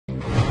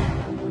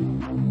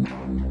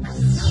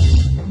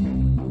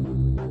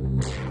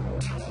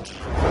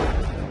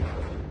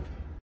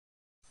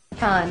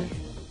Conn.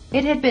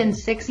 It had been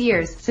 6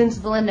 years since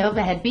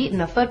Villanova had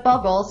beaten a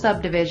football bowl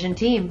subdivision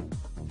team.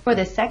 For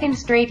the second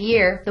straight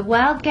year, the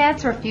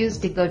Wildcats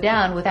refused to go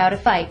down without a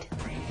fight.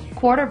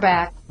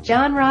 Quarterback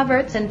John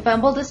Robertson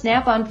fumbled a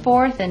snap on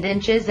 4th and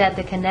inches at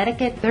the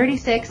Connecticut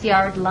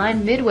 36-yard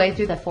line midway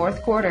through the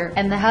fourth quarter,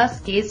 and the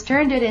Huskies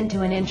turned it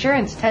into an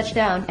insurance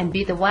touchdown and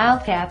beat the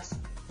Wildcats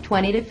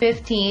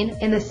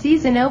 20-15 in the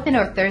season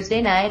opener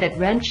Thursday night at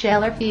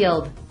Rentschler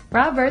Field.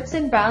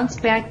 Robertson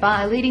bounced back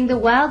by leading the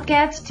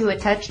Wildcats to a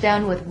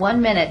touchdown with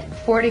 1 minute,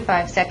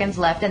 45 seconds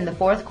left in the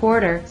fourth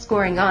quarter,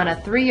 scoring on a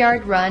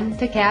 3-yard run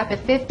to cap a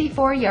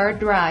 54-yard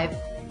drive.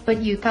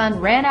 But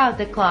UConn ran out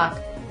the clock.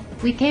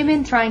 "We came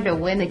in trying to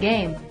win the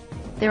game.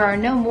 There are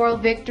no moral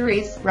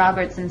victories,"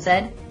 Robertson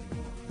said.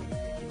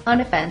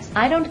 "On offense,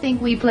 I don't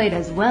think we played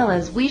as well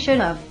as we should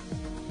have.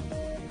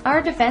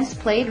 Our defense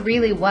played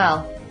really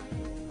well.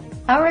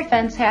 Our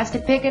offense has to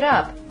pick it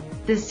up."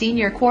 The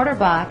senior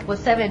quarterback was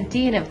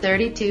 17 of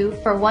 32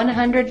 for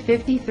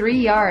 153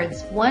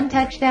 yards, 1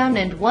 touchdown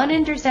and 1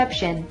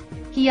 interception.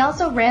 He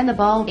also ran the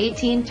ball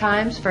 18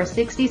 times for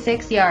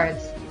 66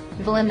 yards.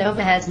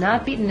 Villanova has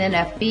not beaten an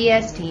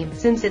FBS team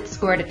since it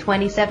scored a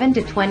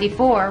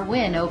 27-24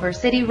 win over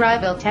city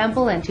rival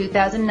Temple in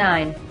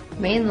 2009.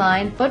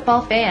 Mainline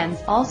football fans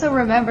also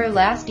remember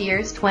last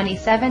year's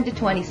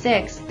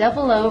 27-26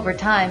 double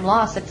overtime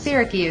loss at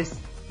Syracuse.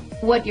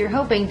 What you're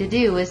hoping to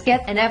do is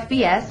get an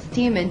FBS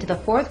team into the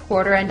fourth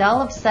quarter and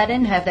all of a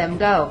sudden have them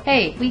go,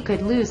 "Hey, we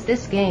could lose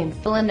this game,"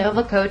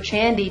 Villanova coach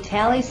Andy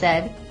Talley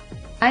said.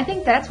 "I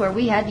think that's where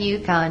we had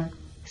UConn.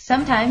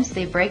 Sometimes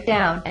they break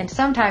down, and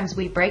sometimes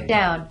we break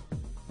down.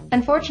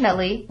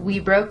 Unfortunately, we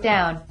broke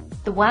down."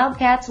 The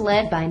Wildcats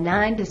led by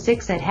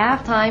 9-6 at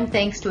halftime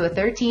thanks to a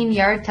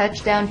 13-yard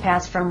touchdown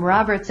pass from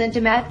Robertson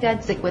to Matt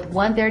Gudzik with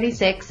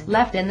 1:36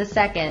 left in the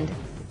second.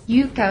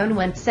 UConn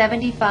went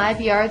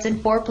 75 yards in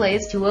 4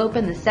 plays to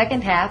open the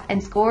second half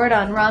and scored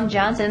on Ron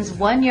Johnson's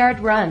 1-yard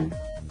run.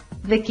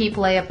 The key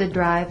play of the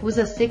drive was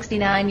a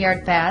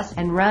 69-yard pass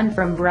and run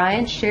from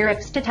Bryant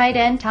Sheriffs to tight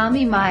end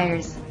Tommy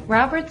Myers.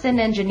 Robertson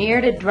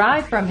engineered a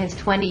drive from his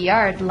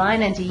 20-yard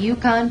line into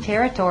UConn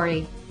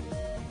territory.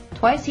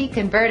 Twice he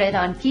converted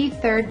on key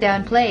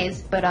third-down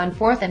plays, but on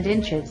 4th and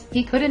inches,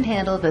 he couldn't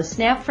handle the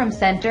snap from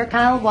center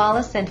Kyle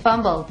Wallace and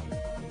fumbled.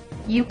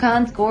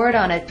 UConn scored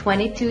on a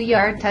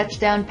 22-yard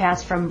touchdown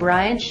pass from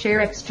Bryant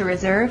Sheriffs to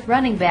reserve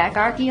running back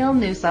Arkiel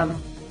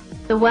Newsome.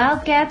 The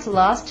Wildcats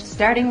lost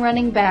starting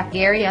running back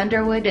Gary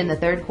Underwood in the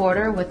third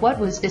quarter with what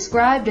was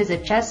described as a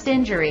chest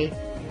injury.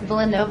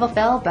 Villanova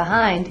fell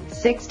behind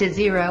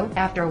 6-0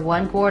 after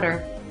 1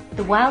 quarter.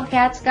 The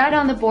Wildcats got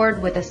on the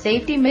board with a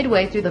safety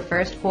midway through the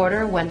first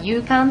quarter when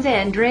UConn's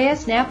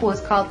Andreas Knapp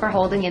was called for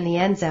holding in the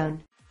end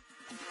zone.